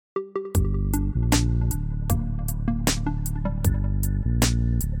Hello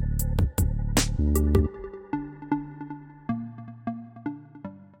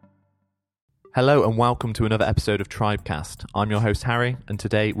and welcome to another episode of Tribecast. I'm your host Harry, and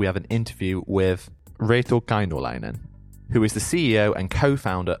today we have an interview with Reetu Kainulainen, who is the CEO and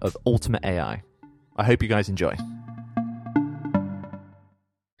co-founder of Ultimate AI. I hope you guys enjoy.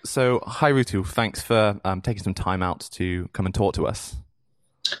 So, hi Reetu, thanks for taking some time out to come and talk to us.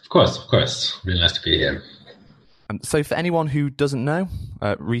 Of course. Really nice to be here. So for anyone who doesn't know,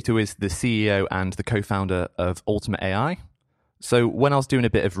 Reetu is the CEO and the co-founder of Ultimate AI. So when I was doing a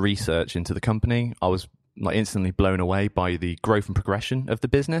bit of research into the company, I was instantly blown away by the growth and progression of the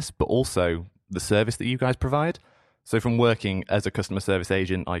business, but also the service that you guys provide. So from working as a customer service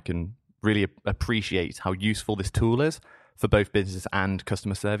agent, I can really appreciate how useful this tool is for both business and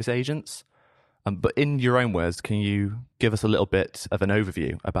customer service agents. But in your own words, can you give us a little bit of an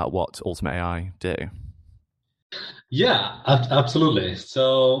overview about what Ultimate AI do? Yeah, absolutely.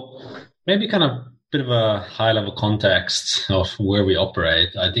 So maybe kind of bit of a high-level context of where we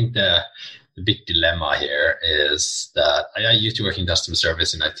operate. I think the big dilemma here is that I used to work in customer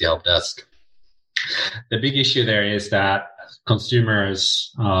service in IT help desk. The big issue there is that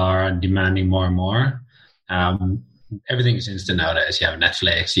consumers are demanding more and more. Everything is instant nowadays. You have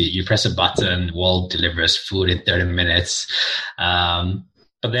Netflix, you press a button, the world delivers food in 30 minutes.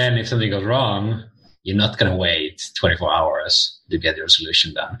 But then if something goes wrong, you're not going to wait 24 hours to get your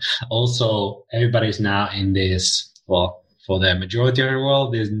solution done. Also, everybody's now in this, well, for the majority of the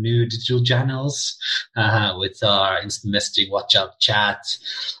world, there's new digital channels with our instant messaging, WhatsApp, chat,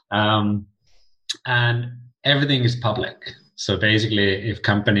 and everything is public. So basically, if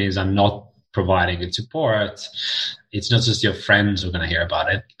companies are not providing good support, it's not just your friends who are going to hear about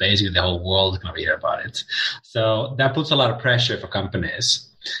it. Basically, the whole world is going to hear about it. So that puts a lot of pressure for companies.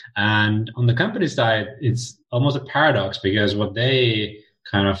 And on the company side, it's almost a paradox because what they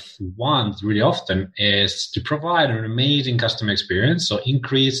kind of want really often is to provide an amazing customer experience, so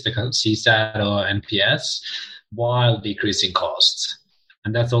increase the CSAT or NPS while decreasing costs.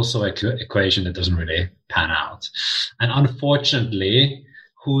 And that's also an equation that doesn't really pan out. And unfortunately,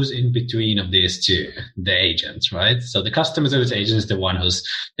 who's in between of these two? The agents, right? So the customer service agent is the one who's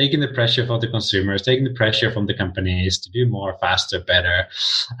taking the pressure from the consumers, taking the pressure from the companies to do more, faster, better.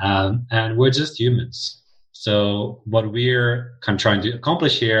 And we're just humans. So what we're kind of trying to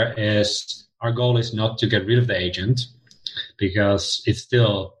accomplish here is our goal is not to get rid of the agent, because it's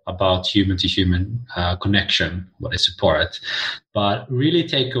still about human to human connection, what I support, but really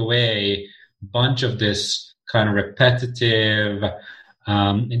take away a bunch of this kind of repetitive.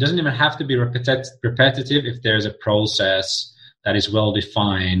 It doesn't even have to be repetitive if there's a process that is well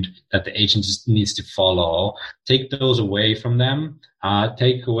defined that the agent needs to follow. Take those away from them.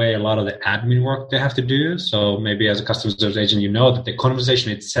 Take away a lot of the admin work they have to do. So maybe as a customer service agent, you know that the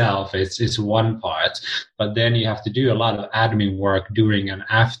conversation itself is one part, but then you have to do a lot of admin work during and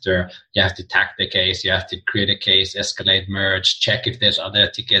after. You have to tag the case, you have to create a case, escalate, merge, check if there's other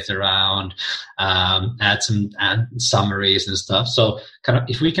tickets around, add summaries and stuff. So kind of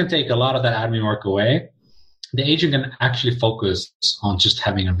if we can take a lot of that admin work away, the agent can actually focus on just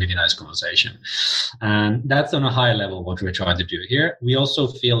having a really nice conversation. And that's on a high level what we're trying to do here. We also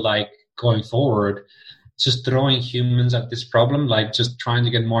feel like going forward, just throwing humans at this problem, like just trying to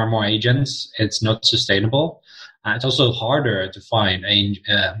get more and more agents, it's not sustainable. It's also harder to find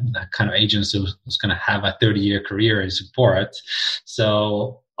kind of agents who's going to have a 30-year career in support.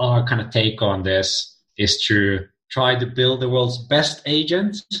 So our kind of take on this is to try to build the world's best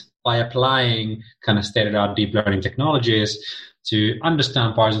agent by applying kind of state-of-the-art deep learning technologies to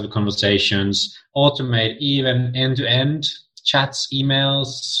understand parts of the conversations, automate even end-to-end chats,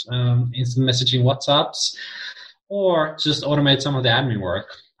 emails, instant messaging, WhatsApps, or just automate some of the admin work.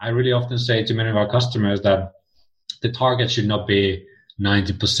 I really often say to many of our customers that the target should not be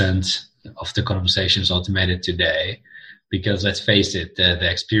 90% of the conversations automated today, because let's face it, the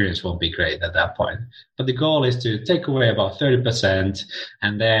experience won't be great at that point. But the goal is to take away about 30%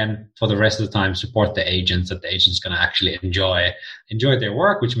 and then for the rest of the time support the agents, that the agent's going to actually enjoy their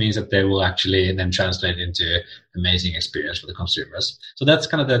work, which means that they will actually then translate into amazing experience for the consumers. So that's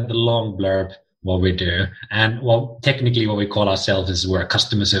kind of the long blurb what we do. And well, technically what we call ourselves is we're a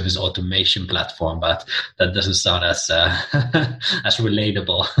customer service automation platform, but that doesn't sound as as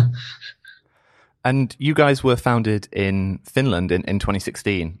relatable. And you guys were founded in Finland in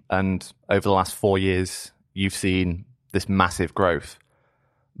 2016, and over the last 4 years, you've seen this massive growth.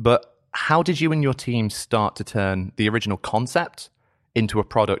 But how did you and your team start to turn the original concept into a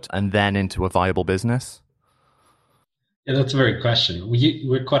product and then into a viable business? Yeah, that's a very good question.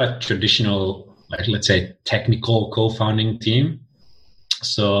 We're quite a traditional, like let's say, technical co-founding team.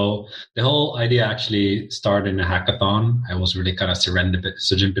 So the whole idea actually started in a hackathon. I was really kind of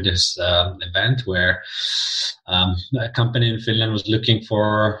serendipitous event where a company in Finland was looking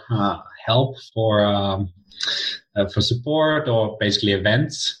for help for support or basically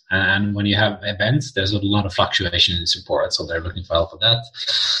events. And when you have events, there's a lot of fluctuation in support. So they're looking for help with that.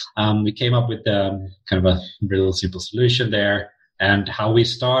 We came up with kind of a real simple solution there. And how we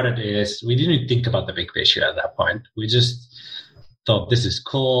started is we didn't think about the big picture at that point. We just thought this is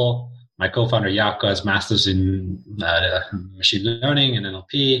cool. My co-founder Jaakko has masters in machine learning and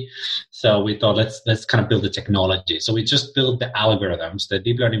NLP. So we thought let's kind of build the technology. So we just built the algorithms, the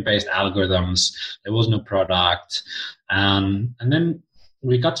deep learning based algorithms. There was no product, and then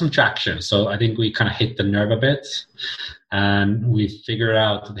we got some traction. So I think we kind of hit the nerve a bit, and we figured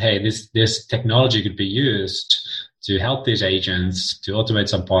out that, hey, this technology could be used to help these agents to automate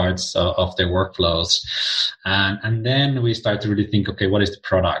some parts of their workflows. And then we started to really think, okay, what is the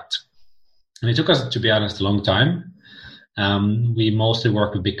product? And it took us, to be honest, a long time. We mostly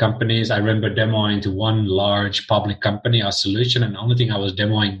work with big companies. I remember demoing to one large public company our solution, and the only thing I was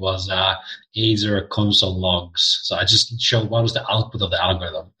demoing was Azer console logs. So I just showed what was the output of the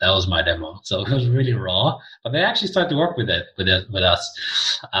algorithm. That was my demo. So it was really raw, but they actually started to work with us.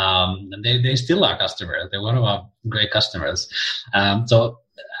 And they still are customers. They're one of our great customers. So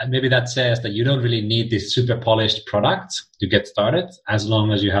maybe that says that you don't really need this super polished product to get started, as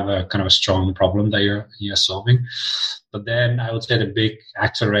long as you have a kind of a strong problem that you're solving. But then I would say the big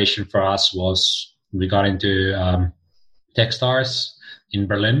acceleration for us was we got into Techstars in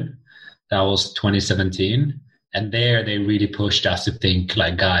Berlin. That was 2017. And there they really pushed us to think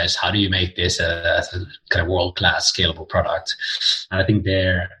like, guys, how do you make this a kind of world-class scalable product? And I think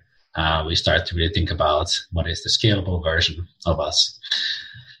there we started to really think about what is the scalable version of us.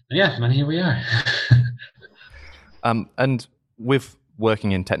 And here we are. And with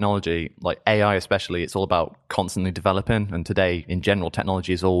working in technology, like AI especially, it's all about constantly developing. And today, in general,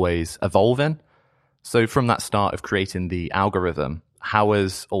 technology is always evolving. So from that start of creating the algorithm, how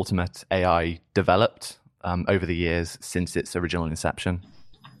has Ultimate AI developed over the years since its original inception?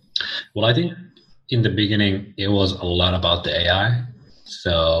 Well, I think in the beginning, it was a lot about the AI.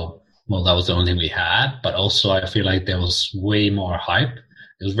 So, well, that was the only thing we had. But also, I feel like there was way more hype.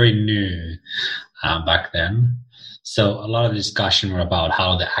 It was very new back then. So a lot of the discussion were about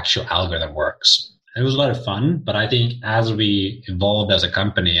how the actual algorithm works. It was a lot of fun, but I think as we evolved as a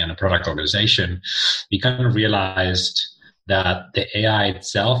company and a product organization, we kind of realized that the AI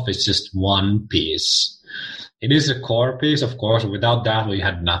itself is just one piece. It is a core piece, of course. Without that, we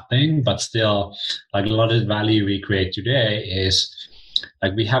had nothing. But still, like a lot of the value we create today is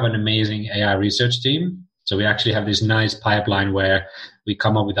like we have an amazing AI research team. So we actually have this nice pipeline where we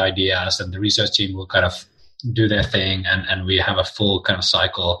come up with ideas and the research team will kind of do their thing, and we have a full kind of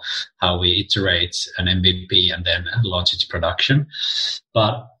cycle how we iterate an MVP and then launch it to production.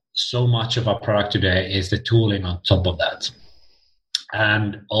 But so much of our product today is the tooling on top of that.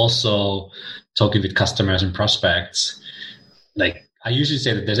 And also talking with customers and prospects, like I usually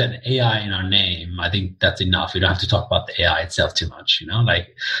say that there's an AI in our name. I think that's enough. You don't have to talk about the AI itself too much,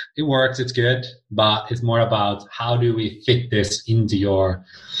 like it works, it's good, but it's more about how do we fit this into your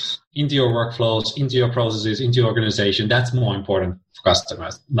workflows, into your processes, into your organization. That's more important for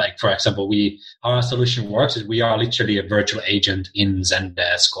customers. Like, for example, our solution works is we are literally a virtual agent in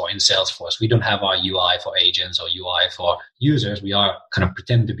Zendesk or in Salesforce. We don't have our UI for agents or UI for users. We are kind of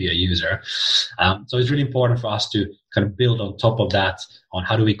pretend to be a user. So it's really important for us to kind of build on top of that on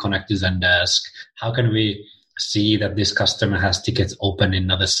how do we connect to Zendesk? How can we see that this customer has tickets open in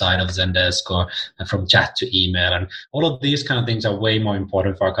another side of Zendesk or from chat to email? And all of these kind of things are way more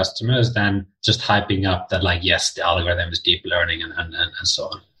important for our customers than just hyping up that, like, yes, the algorithm is deep learning and so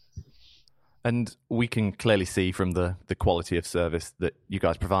on. And we can clearly see from the quality of service that you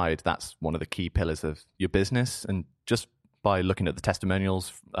guys provide, that's one of the key pillars of your business. And just by looking at the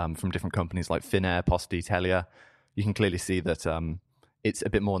testimonials from different companies like Finnair, Posti, Telia, you can clearly see that it's a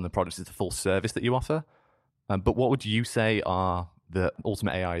bit more than the product, it's the full service that you offer. But what would you say are the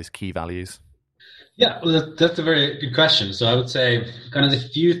Ultimate AI's key values? Yeah, well, that's a very good question. So I would say kind of the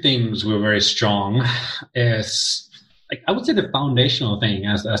few things we're very strong is, like, I would say the foundational thing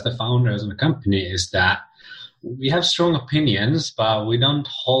as the founders of the company is that we have strong opinions, but we don't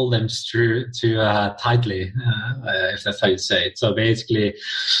hold them too tightly, if that's how you say it. So basically,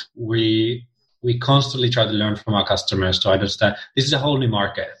 we we constantly try to learn from our customers to understand this is a whole new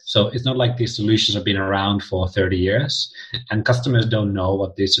market. So it's not like these solutions have been around for 30 years and customers don't know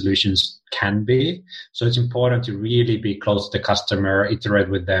what these solutions can be. So it's important to really be close to the customer, iterate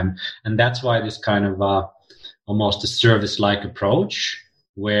with them. And that's why this kind of almost a service-like approach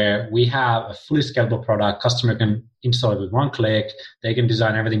where we have a fully scalable product, customer can install it with one click, they can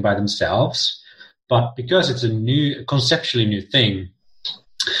design everything by themselves. But because it's a conceptually new thing,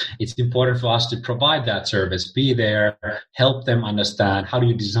 it's important for us to provide that service, be there, help them understand how do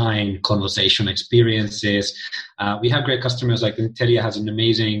you design conversation experiences. We have great customers like Telia has an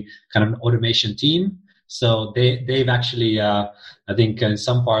amazing kind of automation team. So they've actually, I think in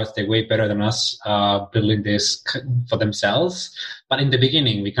some parts, they're way better than us building this for themselves. But in the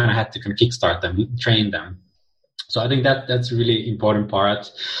beginning, we kind of had to kind of kickstart them, train them. So I think that's a really important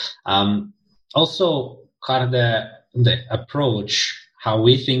part. Also, kind of the approach, how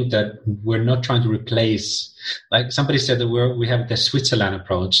we think that we're not trying to replace, like somebody said that we have the Switzerland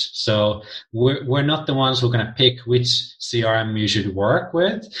approach. So we're not the ones who are going to pick which CRM you should work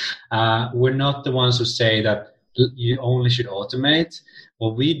with. We're not the ones who say that you only should automate.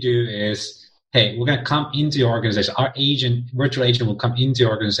 What we do is, hey, we're going to come into your organization. Our virtual agent will come into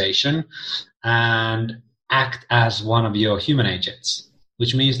your organization and act as one of your human agents,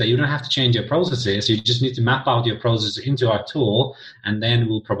 which means that you don't have to change your processes. You just need to map out your processes into our tool, and then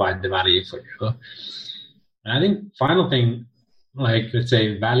we'll provide the value for you. And I think final thing, like let's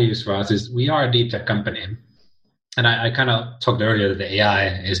say values for us is we are a deep tech company. And I kind of talked earlier that the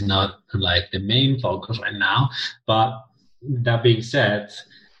AI is not like the main focus right now. But that being said,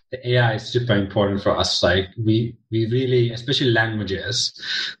 the AI is super important for us. Like we really, especially languages.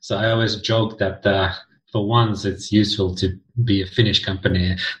 So I always joke that for once, it's useful to be a Finnish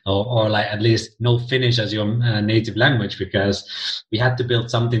company or like at least know Finnish as your native language, because we had to build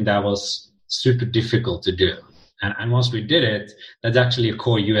something that was super difficult to do. And once we did it, that's actually a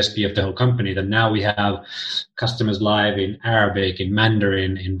core USP of the whole company, that now we have customers live in Arabic, in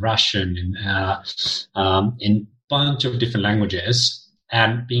Mandarin, in Russian, in a bunch of different languages.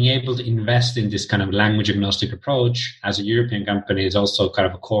 And being able to invest in this kind of language agnostic approach as a European company is also kind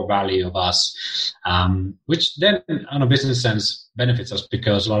of a core value of us, which then on a business sense benefits us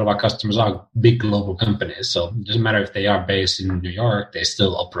because a lot of our customers are big global companies. So it doesn't matter if they are based in New York, they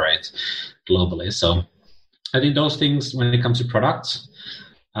still operate globally. So I think those things when it comes to products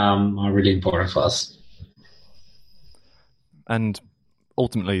are really important for us. And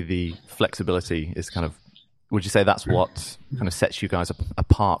ultimately the flexibility is kind of, would you say that's what kind of sets you guys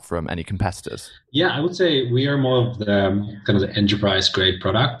apart from any competitors? Yeah, I would say we are more of the kind of the enterprise grade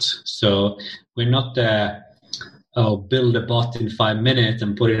product. So we're not the build a bot in 5 minutes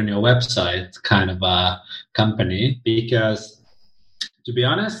and put it on your website kind of a company, because to be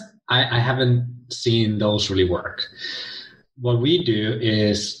honest, I haven't seen those really work. What we do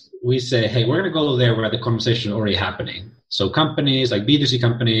is we say, hey, we're going to go there where the conversation is already happening. So companies like B2C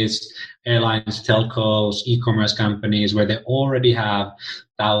companies, airlines, telcos, e-commerce companies, where they already have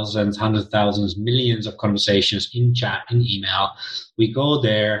thousands, hundreds of thousands, millions of conversations in chat, in email. We go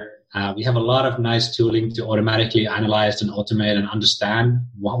there. We have a lot of nice tooling to automatically analyze and automate and understand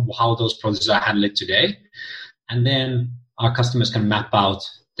how those processes are handled today. And then our customers can map out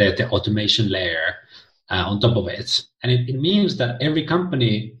the automation layer on top of it. And it means that every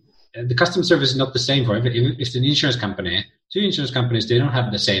company, the customer service is not the same for every. If it's an insurance company, 2 insurance companies, they don't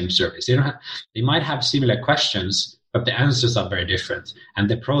have the same service. They might have similar questions, but the answers are very different and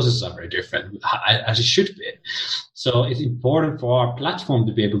the processes are very different, as it should be. So it's important for our platform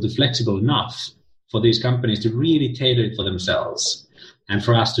to be able to be flexible enough for these companies to really tailor it for themselves and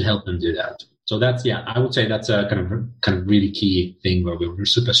for us to help them do that. So that's, I would say that's a kind of really key thing where we're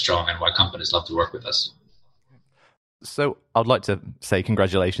super strong and why companies love to work with us. So I'd like to say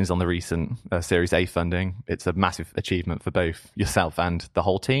congratulations on the recent Series A funding. It's a massive achievement for both yourself and the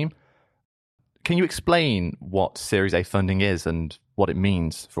whole team. Can you explain what Series A funding is and what it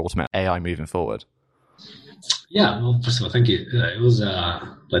means for Ultimate AI moving forward? Yeah, well, first of all, thank you. It was,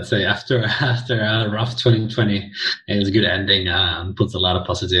 let's say, after a rough 2020, it was a good ending. Puts a lot of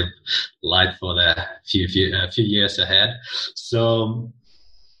positive light for the few years ahead. So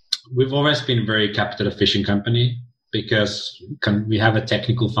we've always been a very capital efficient company, because we have a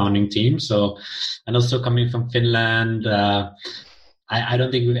technical founding team. So, and also coming from Finland, I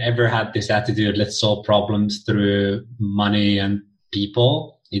don't think we've ever had this attitude, let's solve problems through money and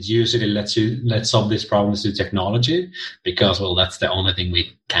people. It's usually let's solve these problems through technology, because, well, that's the only thing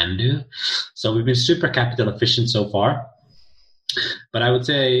we can do. So we've been super capital efficient so far. But I would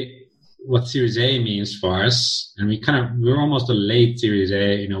say what Series A means for us, and we're almost a late Series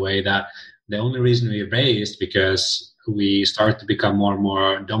A in a way that The only reason we raised because we started to become more and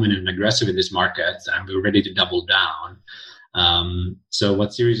more dominant and aggressive in this market, and we were ready to double down. So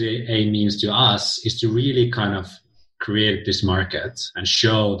what Series A means to us is to really kind of create this market and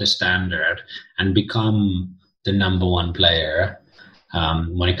show the standard and become the number one player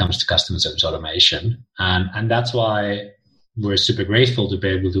when it comes to customer service automation. And that's why we're super grateful to be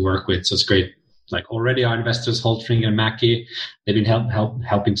able to work with such great, like already our investors, Holtring and Mackie. They've been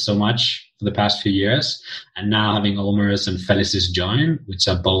helping so much for the past few years. And now having Omers and Felicis join, which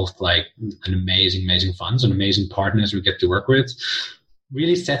are both like an amazing funds and amazing partners we get to work with,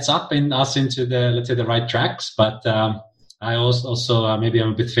 really sets up us into the, let's say, the right tracks. But I also maybe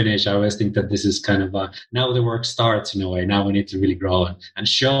I'm a bit Finnish. I always think that this is kind of now the work starts in a way. Now we need to really grow and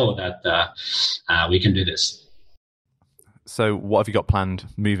show that we can do this. So what have you got planned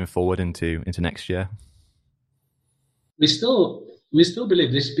moving forward into next year? We still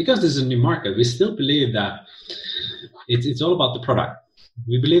believe this, because this is a new market. We still believe that it's all about the product.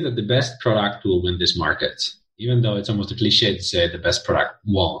 We believe that the best product will win this market, even though it's almost a cliche to say the best product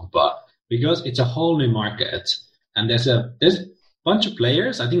won't. But because it's a whole new market and there's a bunch of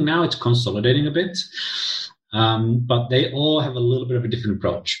players, I think now it's consolidating a bit, but they all have a little bit of a different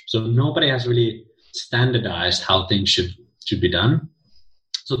approach. So nobody has really standardized how things should be done.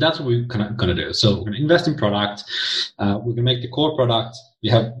 So that's what we're going to do. So we're going to invest in product. We're going to make the core product.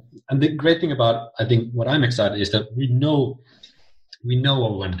 And the great thing about, I think, what I'm excited is that we know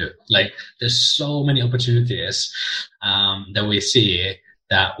what we want to do. Like, there's so many opportunities that we see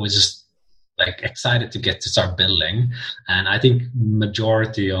that we're just like excited to get to start building. And I think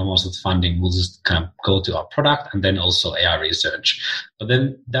majority almost of the funding will just kind of go to our product and then also AI research. But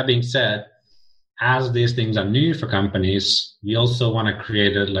then that being said, as these things are new for companies, we also want to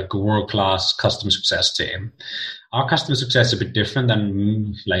create a world-class customer success team. Our customer success is a bit different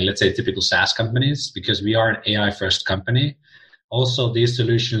than, like, let's say, typical SaaS companies, because we are an AI-first company. Also, these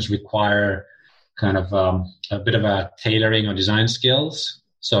solutions require kind of a bit of a tailoring or design skills.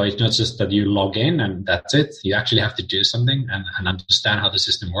 So it's not just that you log in and that's it. You actually have to do something and understand how the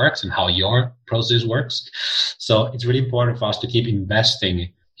system works and how your process works. So it's really important for us to keep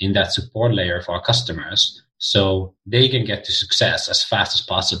investing in that support layer for our customers so they can get to success as fast as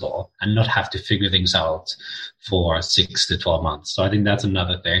possible and not have to figure things out for 6 to 12 months. So I think that's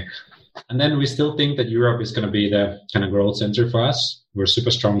another thing. And then we still think that Europe is going to be the kind of growth center for us. We're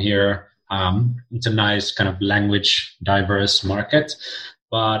super strong here. It's a nice kind of language diverse market,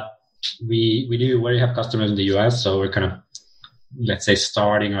 but we do already have customers in the US. So we're kind of, let's say,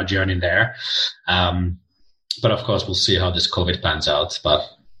 starting our journey there. But of course, we'll see how this COVID pans out. But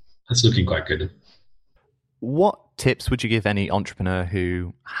it's looking quite good. What tips would you give any entrepreneur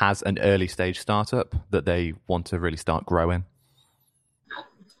who has an early stage startup that they want to really start growing?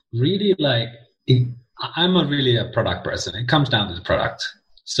 Really, I'm not really a product person. It comes down to the product.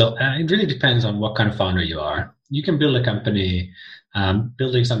 So it really depends on what kind of founder you are. You can build a company,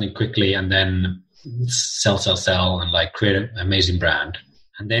 building something quickly and then sell and like create an amazing brand.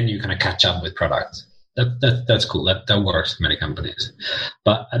 And then you kind of catch up with product. That's cool. That works for many companies.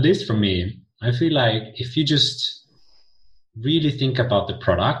 But at least for me, I feel like if you just really think about the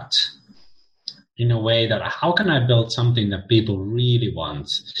product in a way that how can I build something that people really want,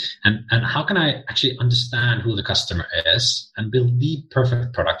 and how can I actually understand who the customer is and build the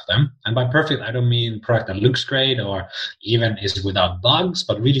perfect product for them. And by perfect, I don't mean product that looks great or even is without bugs,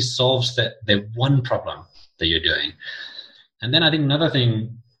 but really solves the one problem that you're doing. And then I think another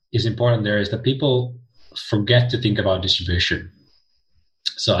thing is important there is that people forget to think about distribution.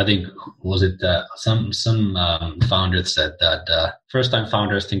 So I think, was it some founders said that first-time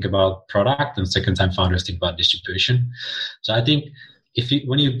founders think about product and second-time founders think about distribution. So I think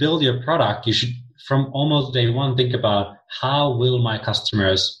when you build your product, you should, from almost day one, think about how will my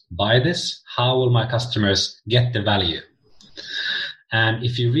customers buy this? How will my customers get the value? And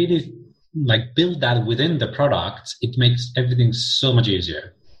if you really build that within the product, it makes everything so much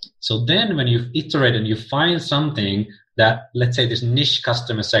easier. So then when you iterate and you find something that, let's say, this niche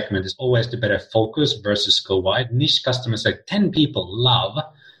customer segment is always the better focus versus go wide. Niche customer segment, 10 people love,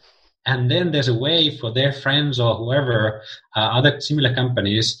 and then there's a way for their friends or whoever, other similar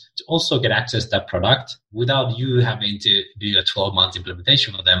companies, to also get access to that product without you having to do a 12-month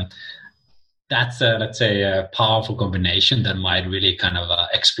implementation for them. That's let's say, a powerful combination that might really kind of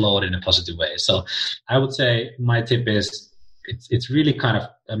explode in a positive way. So I would say my tip is, it's really kind of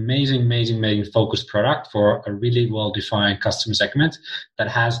amazing focused product for a really well-defined customer segment that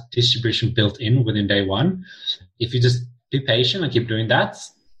has distribution built in within day one. If you just be patient and keep doing that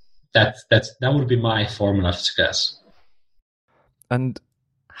would be my formula of success. And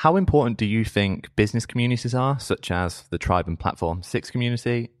How important do you think business communities are, such as the Tribe and Platform 6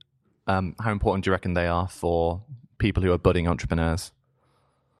 community? How important do you reckon they are for people who are budding entrepreneurs?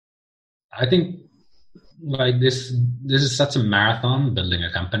 I think like this is such a marathon building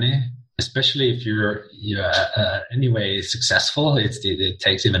a company, especially if you're anyway successful. It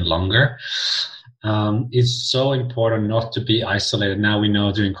takes even longer. It's so important not to be isolated. Now we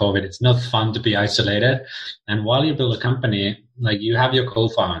know during COVID, it's not fun to be isolated. And while you build a company, like you have your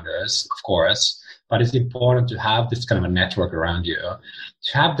co-founders, of course, but it's important to have this kind of a network around you,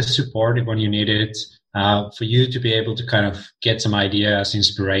 to have the support when you need it, for you to be able to kind of get some ideas,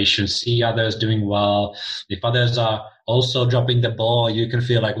 inspiration, see others doing well. If others are also dropping the ball, you can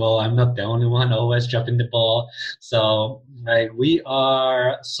feel like, well, I'm not the only one always dropping the ball. So like we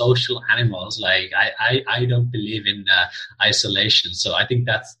are social animals. Like I don't believe in isolation. So I think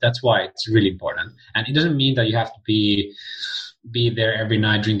that's why it's really important. And it doesn't mean that you have to be there every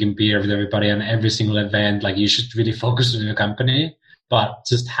night drinking beer with everybody and every single event. Like you should really focus on your company. But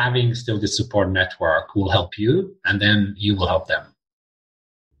just having still this support network will help you, and then you will help them.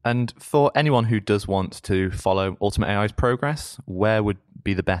 And for anyone who does want to follow Ultimate AI's progress, where would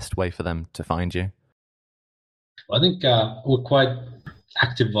be the best way for them to find you? Well, I think we're quite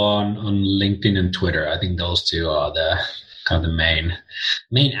active on LinkedIn and Twitter. I think those two are the kind of the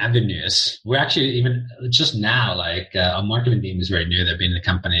main avenues. We're actually even just now, like our marketing team is very new. They've been in the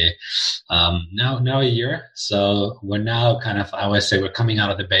company now a year. So we're now kind of, I always say we're coming out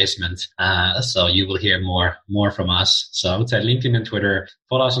of the basement. So you will hear more from us. So I would say LinkedIn and Twitter.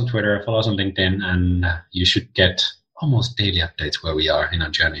 Follow us on Twitter, follow us on LinkedIn, and you should get almost daily updates where we are in our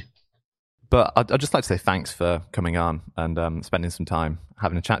journey. But I'd just like to say thanks for coming on and spending some time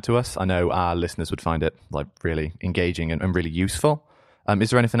having a chat to us. I know our listeners would find it like really engaging and really useful. Is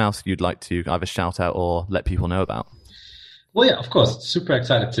there anything else you'd like to either shout out or let people know about? Well, yeah, of course. Super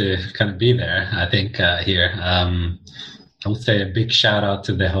excited to kind of be there. I think here. I would say a big shout out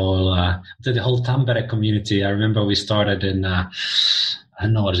to the whole Tampere community. I remember we started in I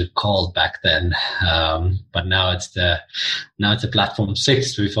don't know what it called back then, but now it's the Platform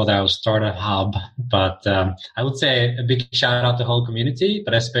 6. Before that was Startup Hub. But I would say a big shout out to the whole community,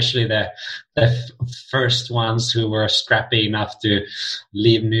 but especially the first ones who were scrappy enough to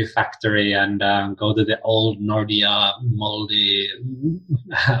leave new factory and go to the old Nordea moldy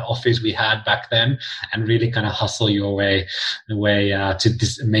office we had back then, and really kind of hustle your way to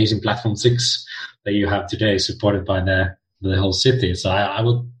this amazing Platform 6 that you have today, supported by the whole city. So I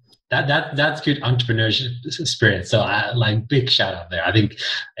would that's good entrepreneurship spirit. So I like big shout out there. I think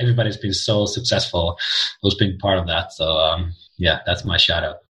everybody's been so successful who's been part of that. So yeah, that's my shout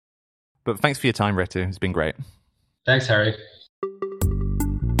out. But thanks for your time, Ritu. It's been great. Thanks, Harry.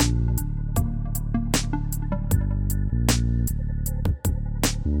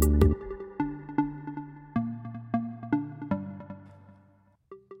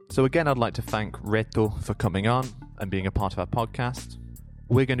 So again, I'd like to thank Ritu for coming on and being a part of our podcast.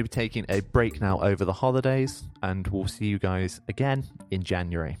 We're going to be taking a break now over the holidays, and we'll see you guys again in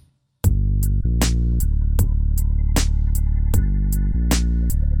January.